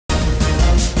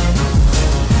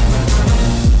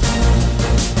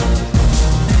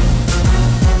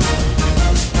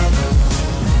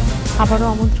আবারও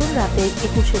আমন্ত্রণ রাতে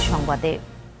 21 সংবাদে।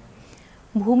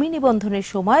 ভূমি নিবন্ধনের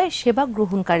সময় সেবা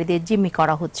গ্রহণকারীদের জিম্মি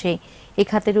করা হচ্ছে। এ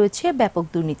খাতে রয়েছে ব্যাপক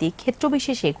দুর্নীতি।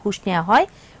 ক্ষেত্রবিশেষে ঘুষ নেওয়া হয়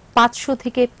 500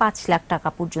 থেকে 5 লাখ টাকা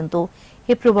পর্যন্ত।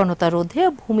 এ প্রবণতা রোধে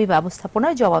ভূমি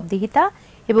ব্যবস্থাপনায় জবাবদিহিতা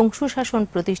এবং সুশাসন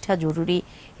প্রতিষ্ঠা জরুরি।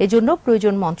 এজন্য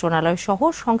প্রয়োজন মন্ত্রণালয় সহ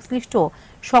সংশ্লিষ্ট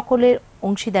সকলের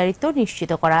অংশীদারিত্ব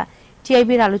নিশ্চিত করা।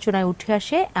 টিআইবির আলোচনায় উঠে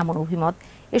আসে এমন অভিমত।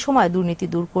 এ সময় দুর্নীতি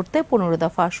দূর করতে 15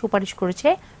 দফা সুপারিশ করেছে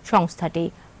সংস্থাটি।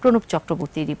 প্রণব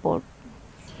চক্রবর্তীর রিপোর্ট।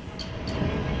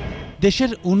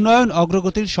 দেশের উন্নয়ন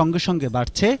অগ্রগতির সঙ্গে সঙ্গে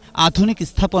বাড়ছে আধুনিক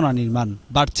স্থাপনা নির্মাণ,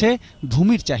 বাড়ছে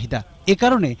ভূমির চাহিদা। এ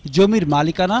কারণে জমির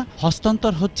মালিকানা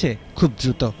হস্তান্তর হচ্ছে খুব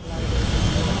দ্রুত।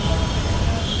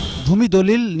 ভূমি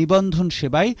দলিল নিবন্ধন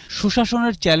সেবায়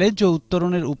সুশাসনের চ্যালেঞ্জ ও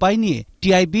উত্তরণের উপায় নিয়ে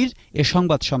টিআইবির এ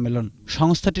সংবাদ সম্মেলন।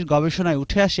 সংস্থাটির গবেষণায়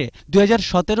উঠে আসে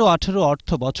 2017-18 অর্থ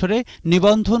বছরে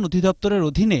নিবন্ধন অধিদপ্তরের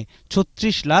অধীনে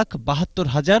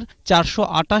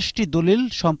 36,72,428টি দলিল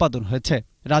সম্পাদন হয়েছে।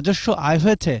 রাজস্ব আয়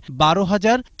হয়েছে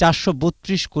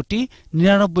 12,432 কোটি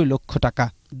 99 লক্ষ টাকা।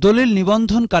 দলিল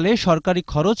নিবন্ধনকালে সরকারি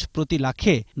খরচ প্রতি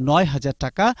লাখে 9,000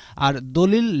 টাকা, আর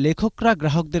দলিল লেখকরা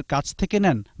গ্রাহকদের কাছ থেকে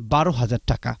নেন 12,000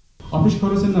 টাকা। অফিস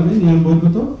খরচের নামে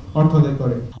নিয়মবহির্ভূত অর্থ আদায়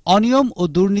করে। অনিয়ম ও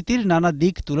দুর্নীতির নানা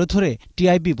দিক তুলে ধরে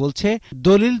টিআইবি বলছে,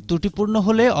 দলিল ত্রুটিপূর্ণ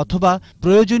হলে অথবা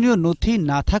প্রয়োজনীয় নথি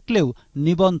না থাকলেও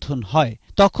নিবন্ধন হয়,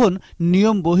 তখন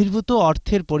নিয়ম বহির্ভূত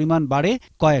অর্থের পরিমাণ বাড়ে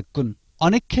কয়েক গুণ।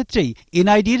 অনেক ক্ষেত্রেই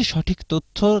এনআইডির সঠিক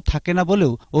তথ্য থাকে না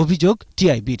বলেও অভিযোগ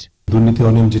টিআইবির। দুর্নীতি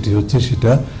অনিয়ম যেটি হচ্ছে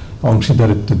সেটা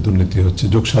অংশীদারিত্বের দুর্নীতি হচ্ছে,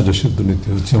 যোগসাজশের দুর্নীতি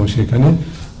হচ্ছে, এবং সেখানে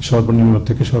সর্বনিম্ন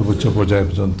থেকে সর্বোচ্চ পর্যায়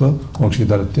পর্যন্ত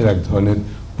অংশীদারিত্বের এক ধরনের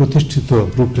প্রতিষ্ঠিত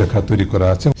রূপরেখা তৈরি করা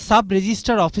আছে। সাব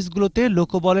রেজিস্ট্রার অফিসগুলোতে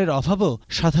লোকবলের অভাবও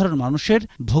সাধারণ মানুষের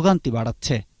ভোগান্তি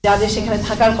বাড়াচ্ছে। যাদের সেখানে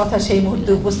থাকার কথা, সেই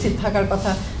মুহূর্তে উপস্থিত থাকার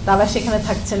কথা, তারা সেখানে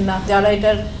থাকছেন না। যারা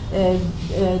এটার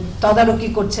তদারকি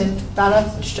করছেন, তারা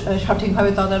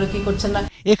সঠিকভাবে তদারকি করছেন না।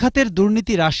 এ খাতের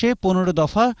দুর্নীতি হ্রাসে 15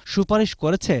 দফা সুপারিশ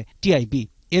করেছে টিআইবি।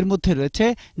 এর মধ্যে রয়েছে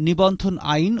নিবন্ধন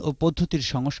আইন ও পদ্ধতির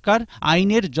সংস্কার,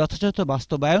 আইনের যথাযথ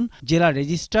বাস্তবায়ন, জেলা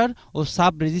রেজিস্ট্রার ও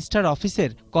সাব রেজিস্ট্রার অফিসের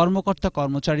কর্মকর্তা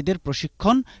কর্মচারীদের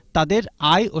প্রশিক্ষণ, তাদের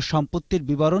আয় ও সম্পত্তির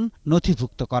বিবরণ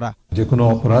নথিভুক্ত করা। যে কোনো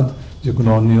অপরাধ, যে কোনো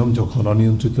অনিয়ম যখন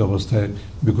অনিয়ন্ত্রিত অবস্থায়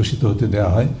বিকশিত হতে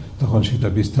দেওয়া হয়, তখন সেটা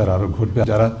বিস্তার আরও ঘটবে।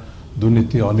 যারা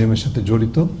দুর্নীতি অনিয়মের সাথে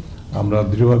জড়িত, আমরা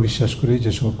দৃঢ়ভাবে বিশ্বাস করি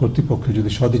যে কর্তৃপক্ষের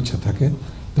যদি সদিচ্ছা থাকে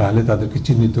তাহলে তাদেরকে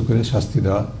চিহ্নিত করে শাস্তি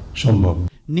দেওয়া সম্ভব।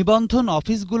 নিবন্ধন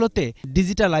অফিসগুলোতে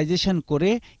ডিজিটালাইজেশন করে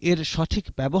এর সঠিক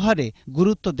ব্যবহারে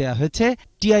গুরুত্ব দেওয়া হয়েছে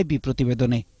টিআইবি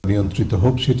প্রতিবেদনে। নিয়ন্ত্রিত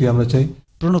হোক, সেটি আমরা চাই।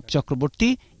 প্রণব চক্রবর্তী,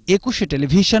 একুশে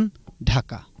টেলিভিশন,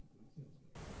 ঢাকা।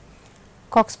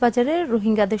 কক্সবাজারে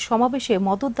রোহিঙ্গাদের সমাবেশে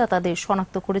মদতদাতাদের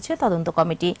শনাক্ত করেছে তদন্ত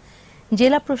কমিটি।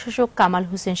 জেলা প্রশাসক কামাল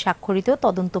হোসেন স্বাক্ষরিত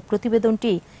তদন্ত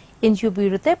প্রতিবেদনটি এনজিও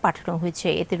ব্যুরোতে পাঠানো হয়েছে।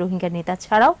 এতে রোহিঙ্গা নেতা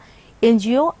ছাড়াও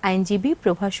এনজিও, আইনজীবী,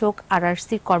 প্রভাষক,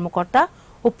 আরআরসির কর্মকর্তা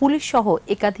ও পুলিশ সহ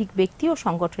একাধিক ব্যক্তি ও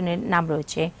সংগঠনের নাম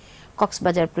রয়েছে।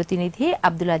 কক্সবাজার প্রতিনিধি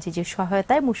আব্দুল আজিজের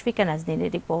সহায়তায় মুশফিকা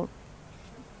নাজনীনের রিপোর্ট।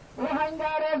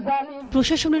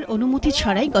 প্রশাসনের অনুমতি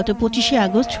ছাড়াই গত 25শে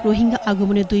আগস্ট রোহিঙ্গা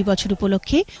আগমনের 2 বছর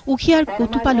উপলক্ষে উখিয়ার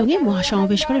কোতুপালংয়ে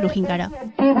মহাসমাবেশ করে রোহিঙ্গারা।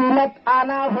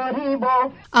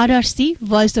 RRC,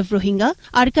 voice of Rohingya,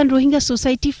 Arkan Rohingya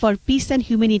society for piece and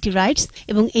humanity rights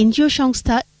এবং এনজিও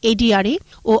সংস্থা এডিআরএ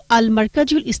ও আল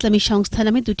মার্কাজুল ইসলামী সংস্থা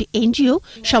নামে 2টি এনজিও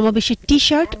সমাবেশে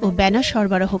টি-শার্ট ও ব্যানার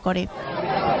সরবরাহ করে।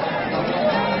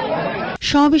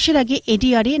 সমাবেশের আগে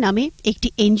এডিআরএ নামে একটি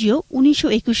এনজিও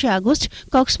 19-21 আগস্ট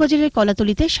কক্সবাজারের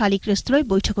কলাতলিতে শালিক রেস্তোরাঁয়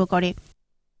বৈঠকও করে।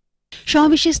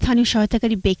 সমাবেশে স্থানীয়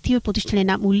সহায়তাকারী ব্যক্তি ও প্রতিষ্ঠানের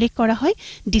নাম উল্লেখ করা হয়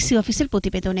ডিসি অফিসের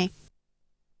প্রতিবেদনে।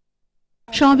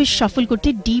 সমাবেশ সফল করতে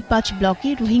D5 ব্লকে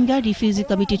রোহিঙ্গা রিফিউজি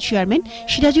কমিটির চেয়ারম্যান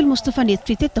সিরাজুল মুস্তফা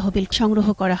নেতৃত্বে তহবিল সংগ্রহ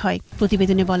করা হয়।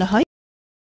 প্রতিবেদনে বলা হয়,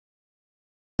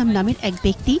 নামের এক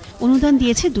ব্যক্তি অনুদান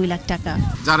দিয়েছে 2 লাখ টাকা।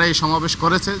 যারা এই সমাবেশ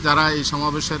করেছে, যারা এই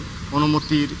সমাবেশের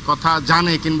অনুমতির কথা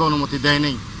জানে কিংবা অনুমতি দেয়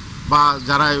নাই, বা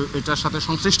যারা এটার সাথে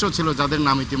সংশ্লিষ্ট ছিল, যাদের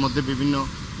নাম ইতিমধ্যে বিভিন্ন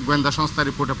গোয়েন্দা সংস্থার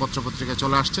রিপোর্টে পত্রপত্রিকায়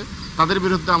চলে আসছে, তাদের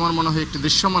বিরুদ্ধে আমার মনে হয় একটি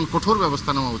দৃশ্যমান কঠোর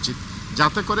ব্যবস্থা নেওয়া উচিত,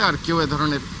 যাতে করে আর কেউ এ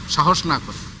ধরনের সাহস না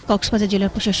করে। কক্সবাজার জেলা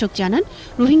প্রশাসক জানান,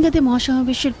 রোহিঙ্গাদের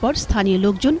মহাসমাবেশের পর স্থানীয়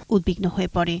লোকজন উদ্বিগ্ন হয়ে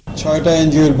পড়ে। 6টা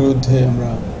এনজিওর বিরুদ্ধে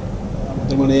আমরা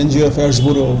এনজিও অ্যাফেয়ার্স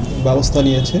ব্যুরো ব্যবস্থা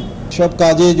নিয়েছে। সব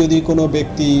কাজে যদি কোনো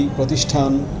ব্যক্তি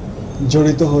প্রতিষ্ঠান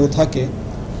জড়িত হয়ে থাকে,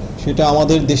 সেটা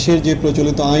আমাদের দেশের যে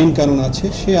প্রচলিত আইন কানুন আছে,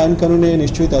 সেই আইন কানুনে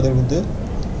নিশ্চয়ই তাদের মধ্যে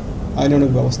আইনানুগ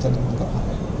ব্যবস্থা গ্রহণ করা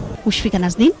হবে। মুশফিকা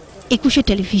নাজনীন, একুশে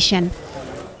টেলিভিশন।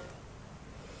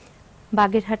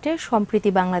 বাগেরহাটে সম্প্রীতি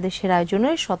বাংলাদেশের আয়োজনে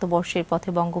শতবর্ষের পথে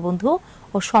বঙ্গবন্ধু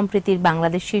ও সম্প্রীতির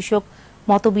বাংলাদেশ শীর্ষক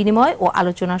মতবিনিময় ও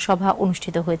আলোচনা সভা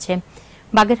অনুষ্ঠিত হয়েছে।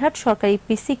 বাগেরহাট সরকারি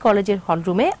পিসি কলেজের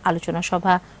হলরুমে আলোচনা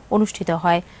সভা অনুষ্ঠিত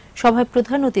হয়। সভায়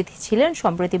প্রধান অতিথি ছিলেন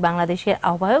সম্প্রতি বাংলাদেশের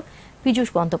আহ্বায়ক পীযূষ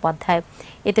বন্দ্যোপাধ্যায়।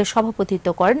 এতে সভাপতিত্ব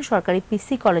করেন সরকারি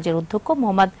পিসি কলেজের অধ্যক্ষ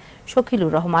মোহাম্মদ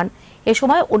শকিলুর রহমান। এ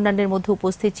সময় অন্যান্যের মধ্যে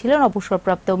উপস্থিত ছিলেন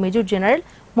অবসরপ্রাপ্ত মেজর জেনারেল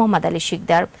মোহাম্মদ আলী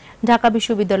শিকদার, ঢাকা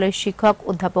বিশ্ববিদ্যালয়ের শিক্ষক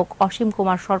অধ্যাপক অসীম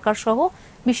কুমার সরকার সহ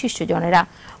বিশিষ্টজনেরা।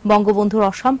 বঙ্গবন্ধুর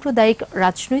অসাম্প্রদায়িক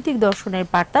রাজনৈতিক দর্শনের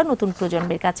বার্তা নতুন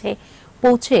প্রজন্মের কাছে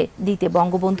পৌঁছে দিতে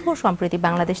বঙ্গবন্ধু ও সম্প্রতি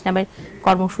বাংলাদেশ নামের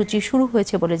কর্মসূচি শুরু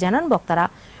হয়েছে বলে জানান বক্তারা।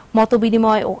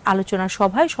 মতবিনিময় ও আলোচনা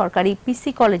সভায় সরকারি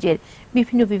পিসি কলেজের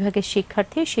বিভিন্ন বিভাগের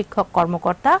শিক্ষার্থী, শিক্ষক,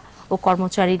 কর্মকর্তা ও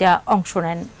কর্মচারীরা অংশ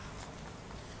নেন।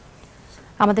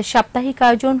 আমাদের সাপ্তাহিক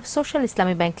আয়োজন সোশ্যাল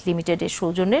ইসলামী ব্যাংক লিমিটেডের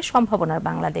সৌজন্যে সম্ভাবনার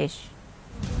বাংলাদেশ।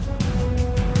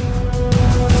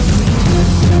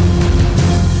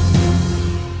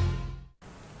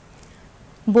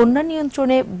 বন্যা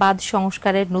নিয়ন্ত্রণে বাঁধ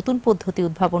সংস্কারের নতুন পদ্ধতি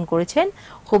উদ্ভাবন করেছেন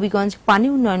হবিগঞ্জ পানি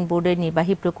উন্নয়ন বোর্ডের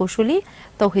নির্বাহী প্রকৌশলী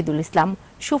তৌহিদুল ইসলাম।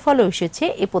 সুফলও এসেছে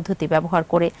এ পদ্ধতি ব্যবহার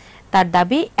করে। তার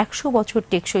দাবি ১০০ বছর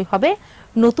টেকসই হবে।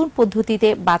 নতুন পদ্ধতিতে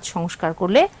বাঁধ সংস্কার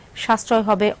করলে সাশ্রয়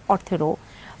হবে অর্থেরও।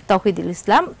 তৌহিদুল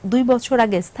ইসলাম ২ বছর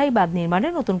আগে স্থায়ী বাঁধ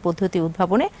নির্মাণের নতুন পদ্ধতি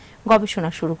উদ্ভাবনে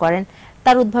গবেষণা শুরু করেন।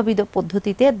 তার উদ্ভাবিত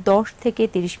পদ্ধতিতে ১০ থেকে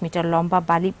 ৩০ মিটার লম্বা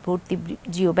বালি ভর্তি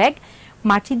জিও ব্যাগ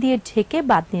মাটি দিয়ে ঢেকে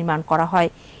বাঁধ নির্মাণ করা হয়।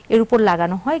 এর উপর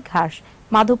লাগানো হয় ঘাস।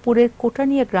 মাধবপুরের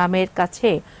কোটানিয়া গ্রামের কাছে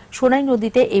সোনাই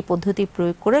নদীতে এই পদ্ধতি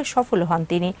প্রয়োগ করে সফল হন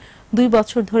তিনি। ২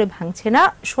 বছর ধরে ভাঙছে না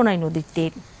সোনাই নদীর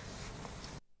তীর।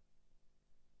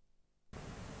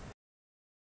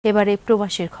 এবারে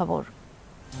প্রবাসের খবর।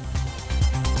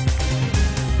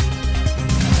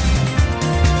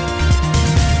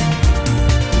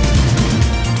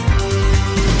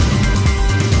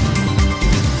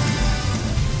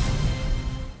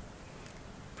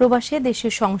 প্রবাসে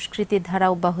দেশের সংস্কৃতির ধারা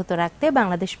অব্যাহত রাখতে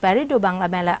বাংলাদেশ প্যারেড ও বাংলা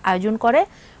মেলা আয়োজন করে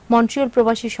মন্ট্রিয়াল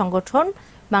প্রবাসী সংগঠন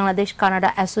বাংলাদেশ কানাডা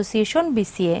অ্যাসোসিয়েশন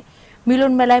বিসিএ।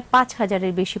 মিলন মেলায়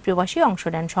 ৫,০০০-এর বেশি প্রবাসী অংশ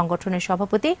নেন। সংগঠনের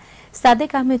সভাপতি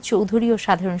সাদেক আহমেদ চৌধুরী ও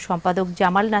সাধারণ সম্পাদক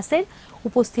জামাল নাসের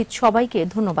উপস্থিত সবাইকে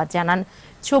ধন্যবাদ জানান।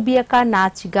 ছবি আঁকা,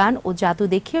 নাচ, গান ও জাদু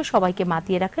দেখিয়ে সবাইকে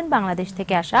মাতিয়ে রাখেন বাংলাদেশ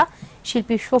থেকে আসা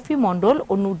শিল্পী শফি মণ্ডল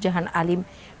ও নূরজাহান আলিম।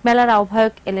 মেলার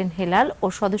আহ্বায়ক এলেন হেলাল ও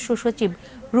সদস্য সচিব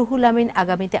রুহুল আমিন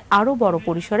আগামীতে আরও বড়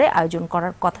পরিসরে আয়োজন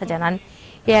করার কথা জানান।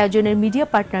 এই আয়োজনের মিডিয়া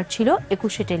পার্টনার ছিল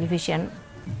একুশে টেলিভিশন।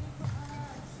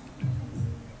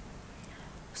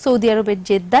 সৌদি আরবের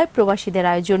জেদ্দায় প্রবাসীদের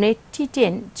আয়োজনে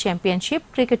টি10 চ্যাম্পিয়নশিপ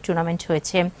ক্রিকেট টুর্নামেন্ট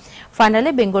হয়েছে। ফাইনালে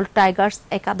বেঙ্গল টাইগার্স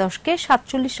একাদশকে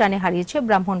 ৪৭ রানে হারিয়েছে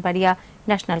ব্রাহ্মণবাড়িয়া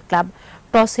ন্যাশনাল ক্লাব।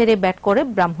 টস হেরে ব্যাট করে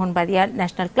ব্রাহ্মণবাড়িয়া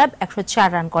ন্যাশনাল ক্লাব ১০৪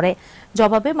 রান করে।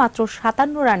 জবাবে মাত্র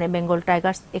 ৫৭ রানে বেঙ্গল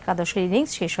টাইগার্স একাদশের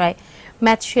ইনিংস শেষ হয়।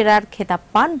 ম্যাচ সেরার খেতাব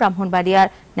পান ব্রাহ্মণবাড়িয়া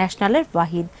ন্যাশনালের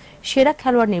ওয়াহিদ। সেরা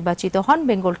খেলোয়াড় নির্বাচিত হন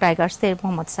বেঙ্গল টাইগার্সের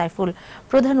মোহাম্মদ সাইফুল।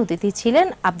 প্রধান অতিথি ছিলেন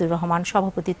আব্দুর রহমান।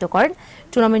 সভাপতিত্ব করেন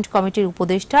টুর্নামেন্ট কমিটির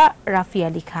উপদেষ্টা রাফি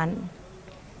আলী খান।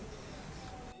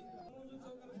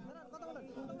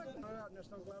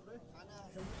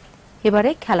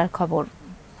 এবারে খেলার খবর।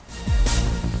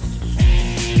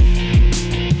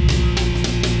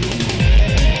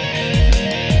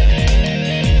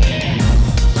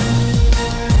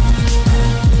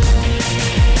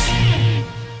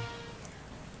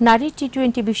 নারী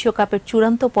টি20 বিশ্বকাপের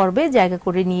চূড়ান্ত পর্বে জায়গা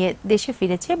করে নিয়ে দেশে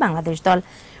ফিরেছে বাংলাদেশ দল।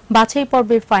 বাছাই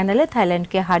পর্বের ফাইনালে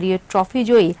থাইল্যান্ডকে হারিয়ে ট্রফি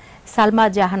জয়ী সালমা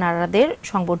জাহান আরাদের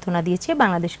সংবর্ধনা দিয়েছে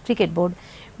বাংলাদেশ ক্রিকেট বোর্ড।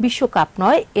 বিশ্বকাপ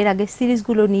নয়, এর আগে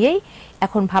সিরিজগুলো নিয়েই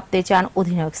এখন ভাবতে চান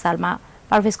অধিনায়ক সালমা।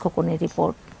 পারভেজ খোকনের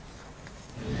রিপোর্ট।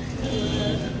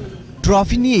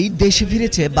 ট্রফি নিয়েই দেশে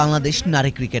ফিরেছে বাংলাদেশ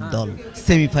নারী ক্রিকেট দল।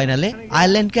 সেমিফাইনালে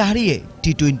আয়ারল্যান্ডকে হারিয়ে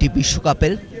টি20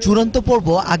 বিশ্বকাপের চূড়ান্ত পর্ব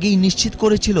আগেই নিশ্চিত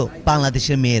করেছিল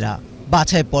বাংলাদেশের মেয়েরা।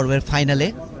 বাছাই পর্বের ফাইনালে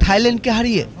থাইল্যান্ডকে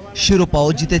হারিয়ে শিরোপাও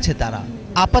জিতেছে তারা।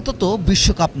 আপাতত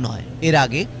বিশ্বকাপ নয়, এর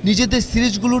আগে নিজেদের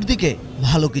সিরিজগুলোর দিকে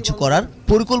ভালো কিছু করার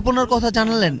পরিকল্পনার কথা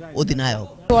জানালেন অধিনায়ক।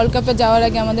 ওয়ার্ল্ড কাপে যাওয়ার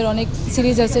আগে আমাদের অনেক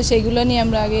সিরিজ আছে, সেইগুলো নিয়ে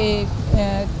আমরা আগে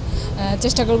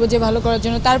চেষ্টা করব যে ভালো করার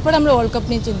জন্য, তারপর আমরা ওয়ার্ল্ড কাপ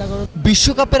নিয়ে চিন্তা করব।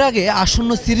 বিশ্বকাপের আগে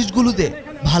আসন্ন সিরিজগুলোতে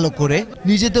ভালো করে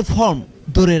নিজেদের ফর্ম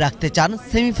ধরে রাখতে চান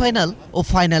সেমিফাইনাল ও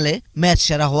ফাইনালে ম্যাচ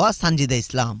সেরা হওয়া সানজিদা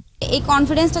ইসলাম। এই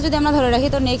কনফিডেন্সটা যদি আমরা ধরে রাখি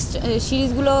তো নেক্সট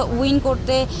সিরিজগুলো উইন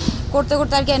করতে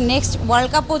আর কি নেক্সট ওয়ার্ল্ড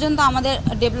কাপ পর্যন্ত আমাদের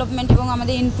ডেভেলপমেন্ট এবং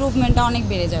আমাদের ইমপ্রুভমেন্টটা অনেক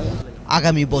বেড়ে যাবে।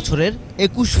 আগামী বছরের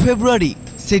 ২১ ফেব্রুয়ারি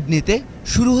সিডনিতে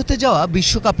শুরু হতে যাওয়া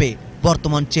বিশ্বকাপে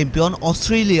বর্তমান চ্যাম্পিয়ন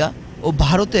অস্ট্রেলিয়া ও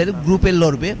ভারতের গ্রুপে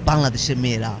লড়বে বাংলাদেশের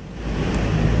মেয়েরা।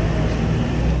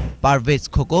 পারভেজ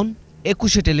খোকন,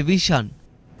 একুশে টেলিভিশন।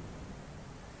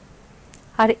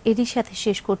 আর এরই সাথে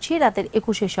শেষ করছি রাতের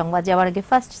 ২১ সংবাদ। যাওয়ার আগে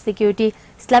ফার্স্ট সিকিউরিটি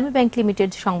ইসলামী ব্যাংক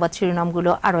লিমিটেড সংবাদ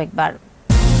শিরোনামগুলো আরও একবার।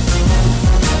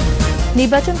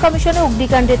 নির্বাচন কমিশনে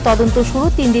অগ্নিকাণ্ডের তদন্ত শুরু,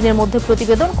 3 দিনের মধ্যে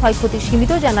প্রতিবেদন, ক্ষয়ক্ষতি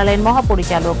সীমিত জানালেন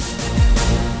মহাপরিচালক।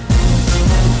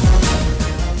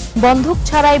 বন্ধক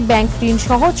ছাড়াই ব্যাংক ঋণ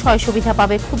সহ 6 সুবিধা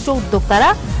পাবে ক্ষুদ্র উদ্যোক্তারা,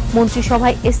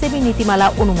 মন্ত্রিসভায় এসএমই নীতিমালা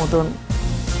অনুমোদন।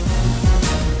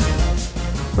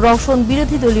 রওশন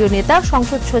বিরোধী দলীয় নেতা,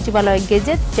 সংসদ সচিবালয়ে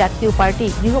গেজেট, জাতীয় পার্টি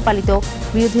গৃহপালিত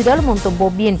বিরোধী দল, মন্তব্য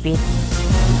বিএনপির।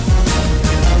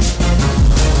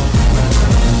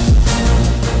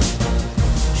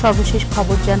 সর্বশেষ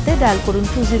খবর জানতে ডায়াল করুন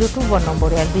 2021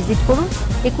 নম্বরে আর ভিজিট করুন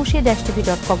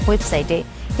ekushey-tv.com ওয়েবসাইটে।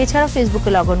 এছাড়া ফেসবুকে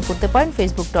লগ ইন করতে পারেন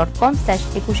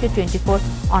facebook.com/ekushey24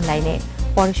 অনলাইনে।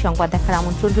 পরের সংবাদ দেখার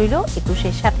আমন্ত্রণ রইল।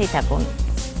 একুশের সাথেই থাকুন।